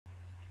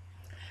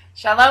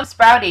Shalom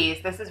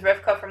Sprouties, this is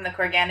Rivkah from the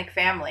Korganic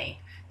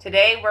Family.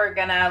 Today we're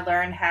going to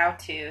learn how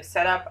to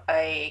set up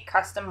a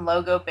custom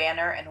logo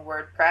banner in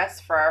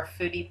WordPress for our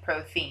Foodie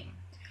Pro theme.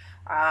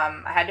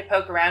 I had to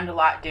poke around a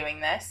lot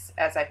doing this.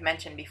 As I've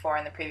mentioned before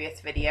in the previous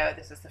video,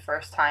 this is the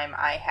first time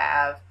I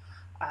have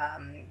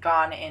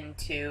gone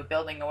into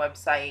building a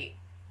website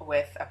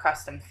with a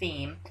custom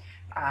theme.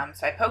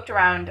 So I poked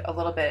around a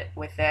little bit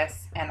with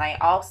this, and I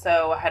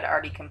also had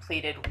already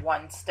completed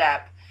one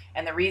step.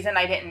 And the reason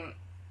I didn't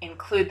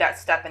include that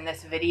step in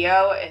this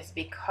video is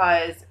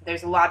because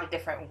there's a lot of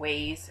different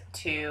ways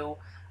to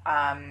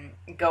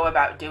go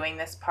about doing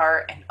this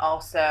part, and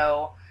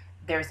also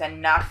there's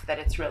enough that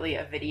it's really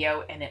a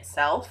video in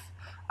itself.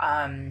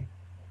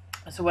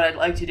 So what I'd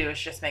like to do is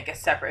just make a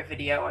separate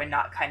video and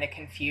not kind of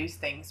confuse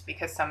things,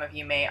 because some of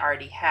you may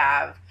already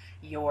have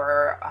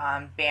your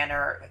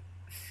banner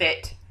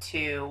fit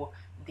to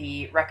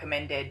the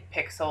recommended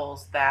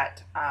pixels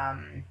that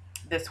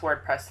this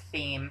WordPress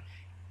theme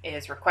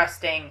is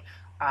requesting.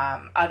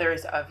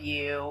 Others of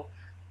you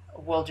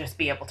will just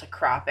be able to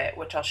crop it,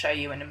 which I'll show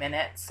you in a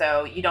minute.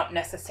 So you don't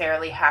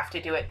necessarily have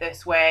to do it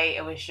this way.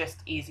 It was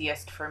just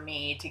easiest for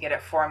me to get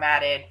it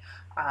formatted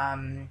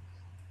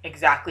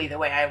exactly the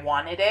way I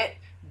wanted it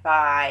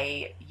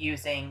by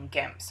using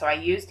Gimp. So I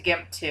used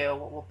Gimp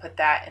too. We'll put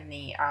that in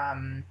the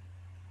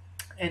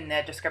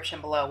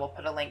description below. We'll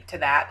put a link to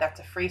that.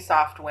 That's a free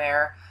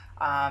software.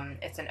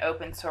 It's an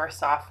open source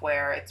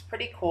software. It's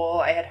pretty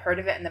cool. I had heard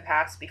of it in the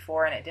past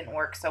before and it didn't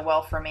work so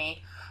well for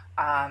me.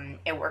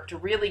 It worked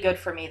really good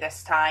for me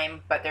this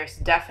time, but there's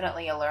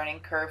definitely a learning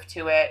curve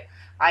to it.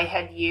 I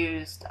had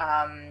used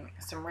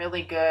some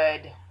really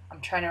good, I'm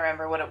trying to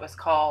remember what it was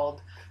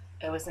called.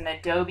 It was an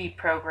Adobe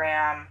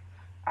program.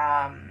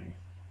 I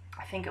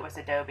think it was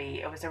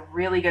Adobe. It was a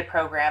really good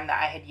program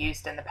that I had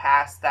used in the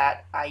past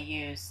that I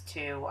used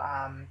to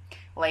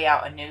lay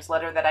out a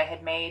newsletter that I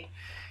had made.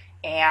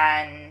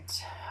 And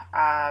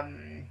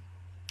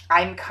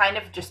I'm kind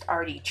of just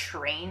already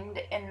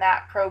trained in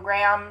that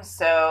program,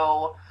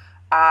 so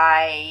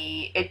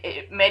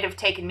it may have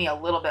taken me a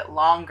little bit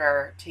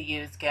longer to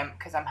use Gimp,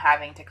 because I'm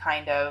having to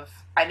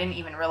I didn't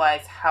even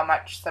realize how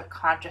much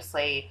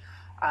subconsciously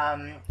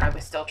I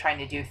was still trying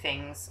to do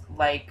things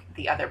like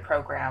the other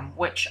program,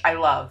 which I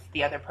love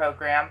the other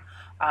program,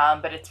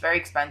 but it's very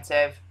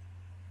expensive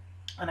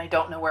and I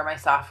don't know where my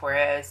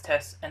software is to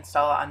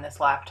install it on this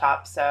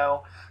laptop.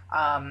 So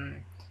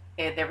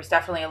there was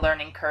definitely a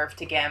learning curve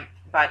to Gimp,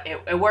 but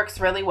it works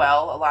really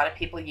well. A lot of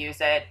people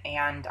use it,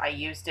 and I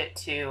used it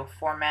to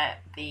format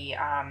the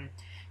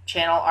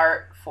channel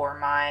art for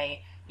my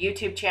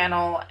YouTube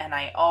channel, and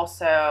I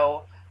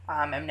also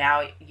am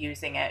now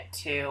using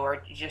it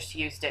or just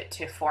used it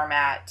to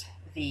format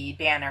the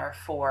banner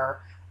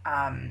for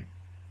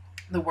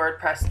the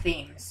WordPress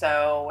theme.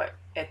 So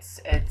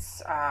it's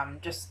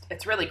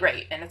really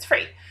great, and it's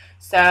free.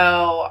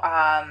 So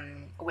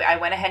I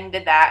went ahead and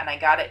did that, and I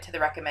got it to the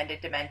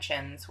recommended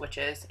dimensions, which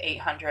is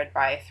 800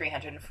 by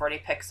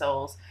 340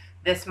 pixels.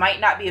 This might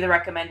not be the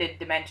recommended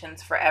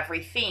dimensions for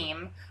every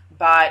theme,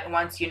 but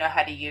once you know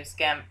how to use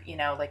Gimp,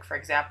 like for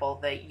example,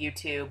 the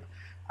YouTube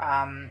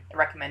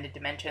recommended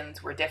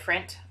dimensions were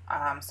different.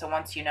 So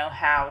once you know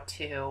how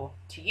to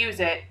use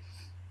it,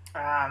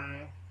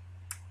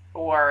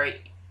 or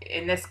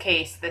in this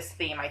case, this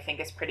theme I think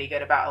is pretty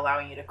good about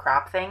allowing you to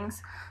crop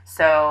things.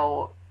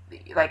 So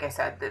like I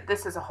said,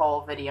 this is a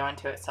whole video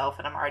into itself,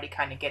 and I'm already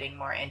kind of getting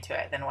more into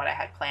it than what I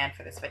had planned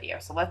for this video.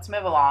 So let's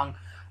move along,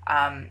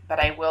 but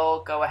I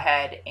will go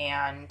ahead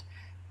and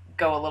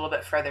go a little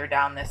bit further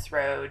down this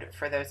road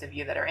for those of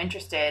you that are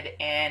interested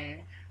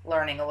in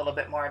learning a little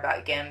bit more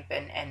about Gimp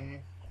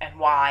and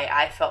why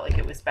I felt like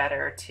it was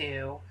better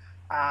to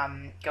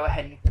go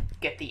ahead and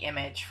get the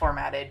image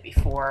formatted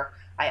before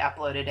I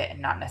uploaded it and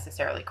not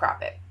necessarily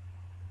crop it.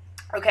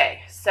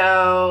 Okay,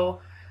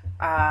 so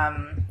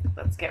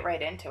let's get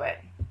right into it.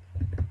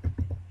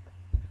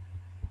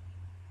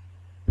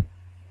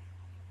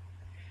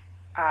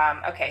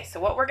 Okay, so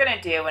what we're going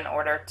to do in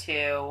order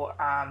to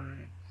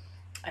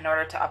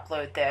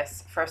upload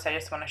this, first I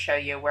just want to show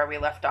you where we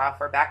left off.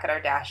 We're back at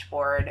our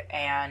dashboard,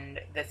 and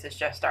this is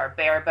just our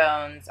bare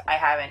bones. I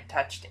haven't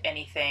touched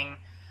anything,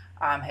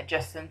 had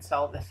just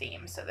installed the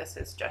theme. So this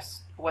is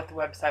just what the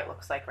website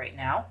looks like right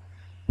now.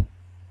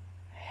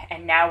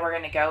 And now we're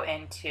going to go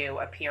into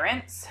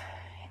appearance,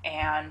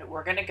 and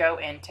we're going to go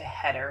into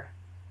header,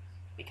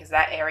 because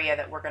that area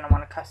that we're going to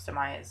want to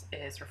customize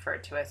is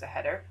referred to as a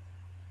header.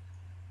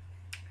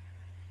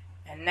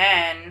 And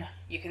then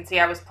you can see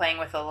I was playing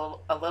with a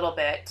little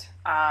bit.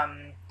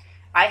 I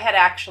had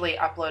actually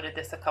uploaded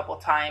this a couple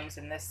times,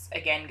 and this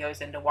again goes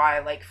into why I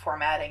like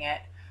formatting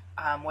it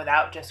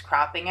without just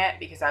cropping it,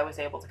 because I was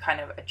able to kind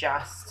of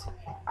adjust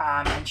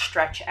and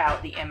stretch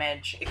out the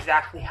image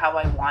exactly how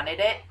I wanted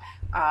it.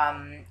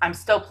 I'm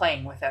still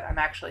playing with it. I'm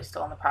actually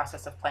still in the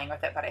process of playing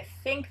with it, but I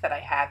think that I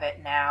have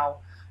it now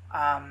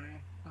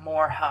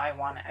more how I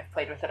want it. I've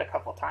played with it a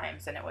couple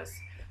times, and it was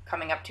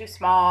coming up too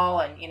small,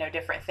 and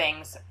different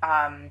things.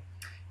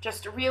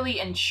 Just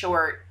really in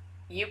short,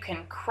 you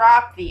can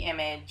crop the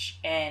image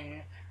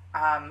in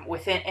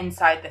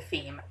inside the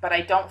theme, but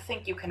I don't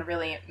think you can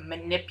really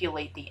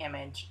manipulate the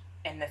image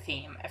in the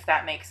theme, if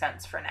that makes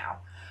sense for now.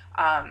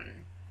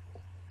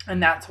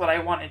 And that's what I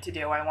wanted to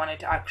do. I wanted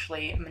to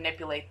actually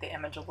manipulate the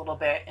image a little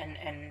bit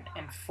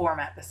and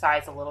format the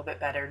size a little bit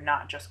better,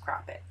 not just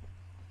crop it.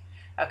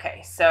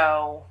 Okay,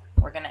 so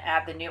we're going to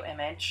add the new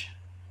image,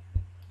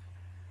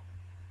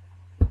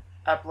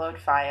 upload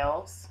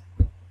files.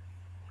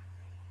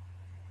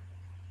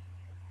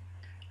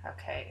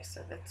 Okay,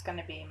 so that's going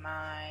to be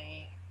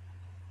my,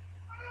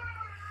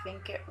 I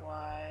think it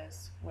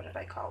was, what did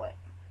I call it?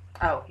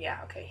 Oh, yeah,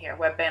 okay, here,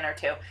 Web Banner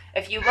 2.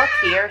 If you look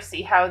here,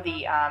 see how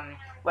the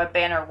Web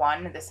Banner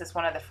 1, this is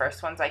one of the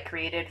first ones I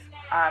created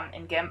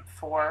in Gimp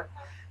for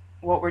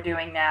what we're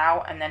doing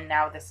now, and then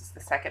now this is the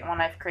second one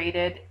I've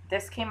created.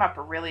 This came up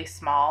really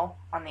small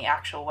on the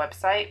actual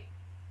website,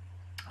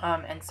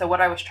 and so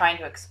what I was trying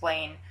to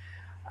explain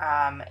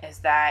is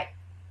that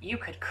you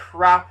could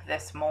crop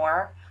this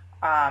more,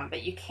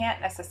 but you can't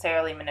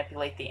necessarily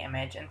manipulate the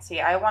image. And see,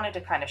 I wanted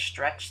to kind of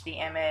stretch the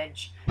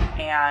image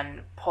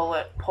and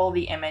pull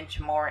the image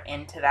more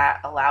into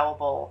that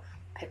allowable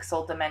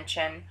pixel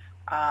dimension.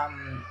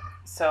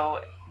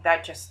 So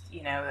that just,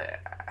 you know,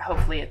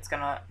 hopefully it's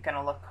gonna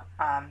look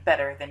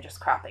better than just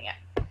cropping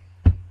it,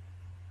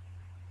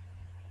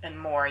 and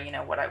more, you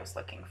know, what I was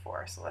looking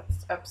for. So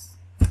let's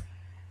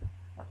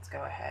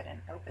go ahead and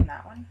open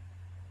that one.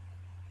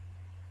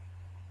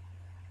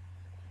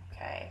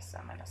 Okay, so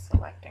I'm going to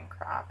select and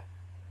crop,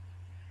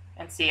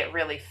 and see it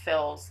really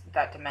fills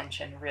that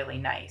dimension really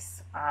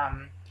nice.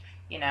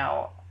 You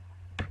know,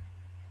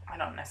 I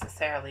don't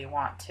necessarily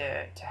want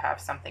to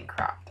have something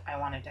cropped. I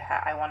wanted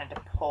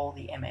to pull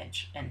the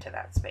image into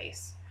that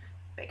space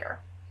bigger.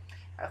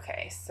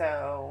 Okay,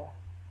 so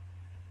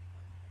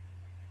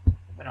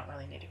we don't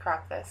really need to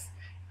crop this.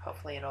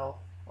 Hopefully it'll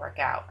work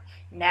out.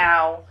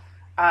 Now,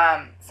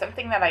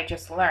 something that I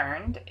just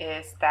learned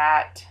is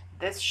that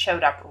this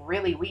showed up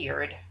really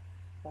weird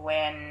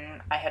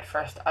when I had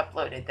first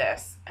uploaded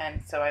this,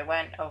 and so I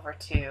went over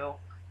to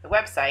the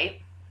website.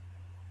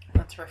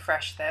 Let's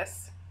refresh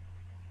this.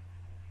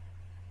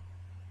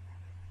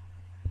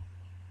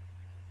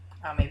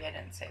 Oh, maybe I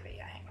didn't save it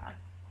yet. Hang on.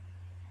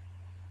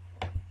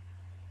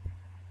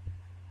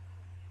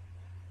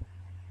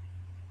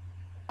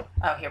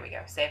 Oh, here we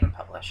go. Save and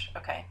publish.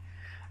 Okay.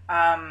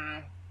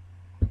 And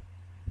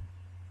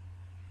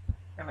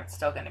it's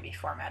still going to be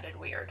formatted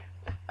weird.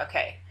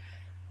 Okay.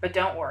 But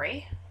don't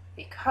worry,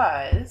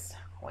 because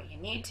what you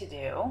need to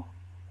do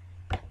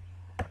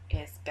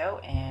is go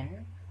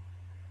in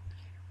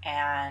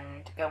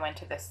and go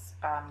into this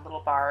little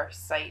bar,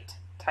 site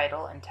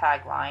title and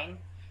tagline,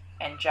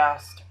 and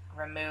just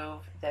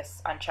remove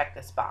this, uncheck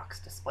this box,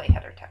 display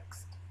header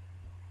text.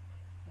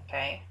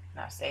 Okay,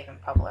 now save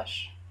and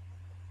publish.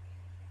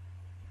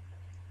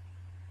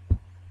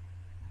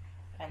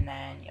 And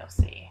then you'll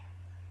see.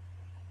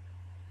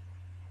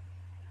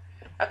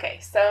 Okay,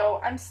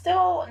 so I'm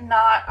still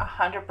not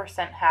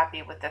 100%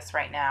 happy with this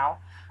right now.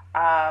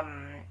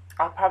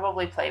 I'll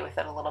probably play with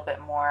it a little bit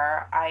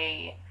more.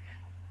 I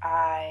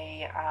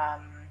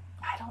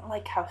don't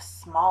like how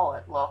small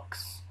it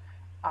looks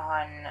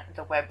on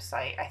the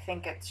website. I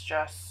think it's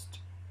just,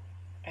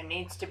 it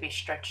needs to be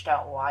stretched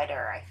out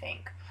wider, I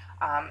think.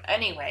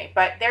 Anyway,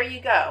 but there you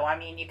go. I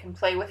mean, you can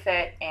play with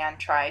it and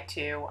try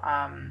to,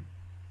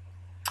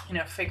 you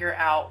know, figure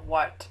out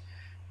what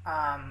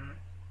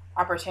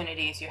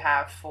opportunities you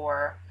have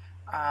for,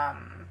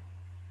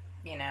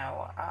 you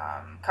know,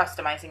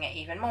 customizing it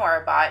even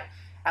more, but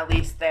at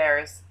least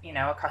there's, you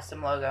know, a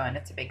custom logo, and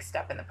it's a big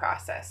step in the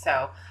process.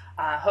 So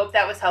hope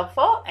that was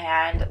helpful,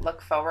 and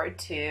look forward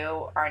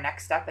to our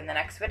next step in the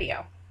next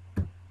video.